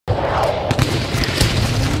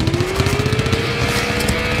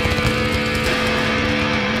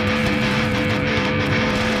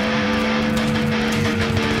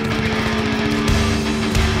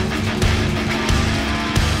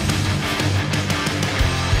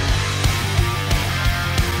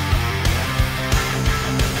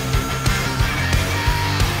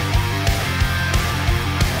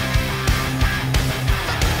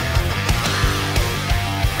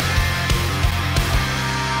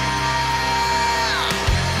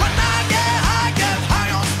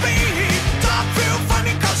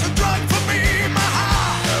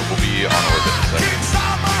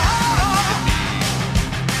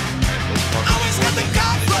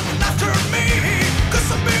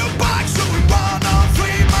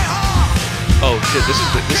shit,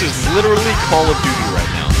 this is literally Call of Duty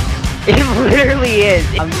right now. It literally is.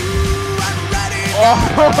 Oh,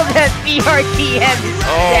 that BRTM is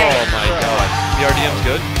dead. Oh my god. BRTM's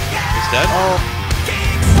good? It's dead? Oh.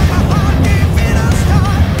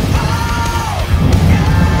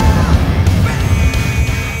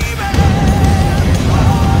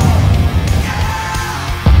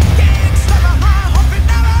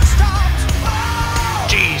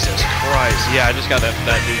 Jesus Christ. Yeah, I just got that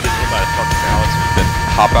dude getting hit by a fucking balance. Then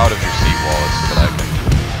hop out of your seat, Wallace, so that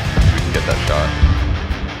we can get that shot.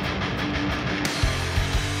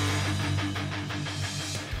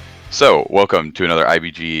 So, welcome to another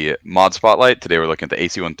IBG mod spotlight. Today we're looking at the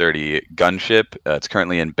AC-130 gunship. It's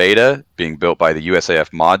currently in beta, being built by the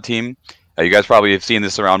USAF mod team. You guys probably have seen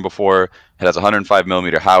this around before. It has a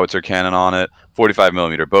 105mm howitzer cannon on it,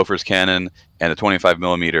 45mm Bofors cannon, and a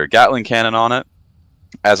 25mm Gatling cannon on it.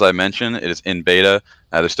 As I mentioned, it is in beta.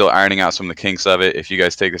 They're still ironing out some of the kinks of it. If you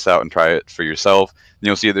guys take this out and try it for yourself,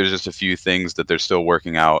 you'll see there's just a few things that they're still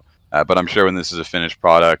working out. But I'm sure when this is a finished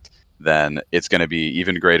product, then it's going to be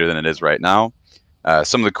even greater than it is right now.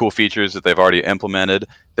 Some of the cool features that they've already implemented,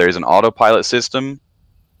 there's an autopilot system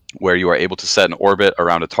where you are able to set an orbit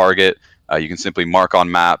around a target. You can simply mark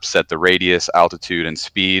on map, set the radius, altitude, and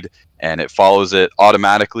speed, and it follows it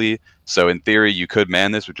automatically. So in theory, you could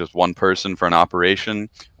man this with just one person for an operation,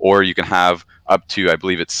 or you can have up to, I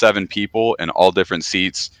believe it's 7 people in all different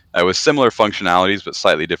seats with similar functionalities but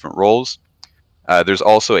slightly different roles. There's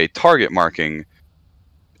also a target marking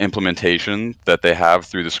implementation that they have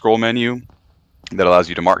through the scroll menu that allows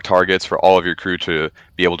you to mark targets for all of your crew to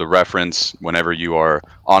be able to reference whenever you are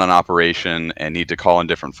on an operation and need to call in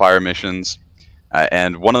different fire missions.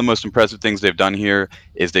 And one of the most impressive things they've done here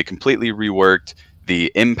is they completely reworked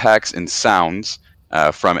the impacts and sounds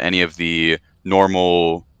from any of the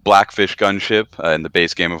normal Blackfish gunship in the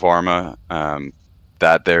base game of Arma.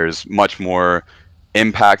 That there's much more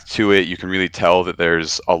impact to it. You can really tell that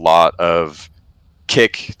there's a lot of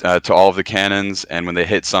kick to all of the cannons, and when they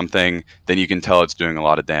hit something, then you can tell it's doing a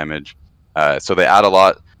lot of damage. So they add a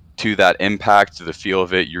lot to that impact, to the feel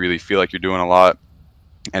of it. You really feel like you're doing a lot.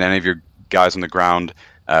 And any of your guys on the ground,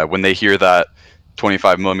 when they hear that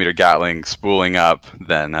 25mm Gatling spooling up,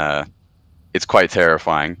 then it's quite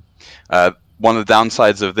terrifying. One of the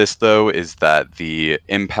downsides of this, though, is that the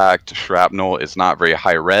impact shrapnel is not very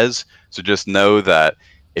high res. So just know that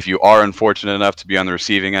if you are unfortunate enough to be on the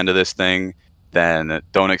receiving end of this thing, then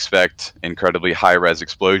don't expect incredibly high res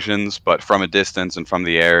explosions. But from a distance and from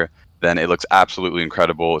the air, then it looks absolutely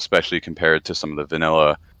incredible, especially compared to some of the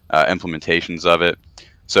vanilla implementations of it.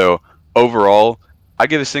 So overall, I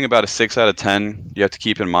give this thing about a 6 out of 10. You have to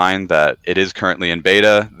keep in mind that it is currently in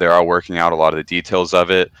beta. They are working out a lot of the details of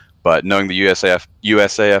it, but knowing the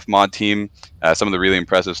USAF mod team, some of the really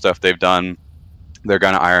impressive stuff they've done, they're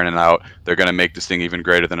going to iron it out. They're going to make this thing even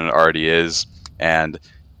greater than it already is. And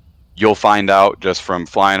you'll find out just from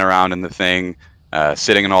flying around in the thing,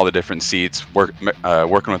 sitting in all the different seats, working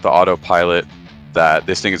with the autopilot, that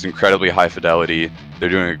this thing is incredibly high fidelity. They're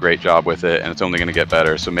doing a great job with it, and it's only going to get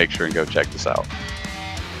better, so make sure and go check this out.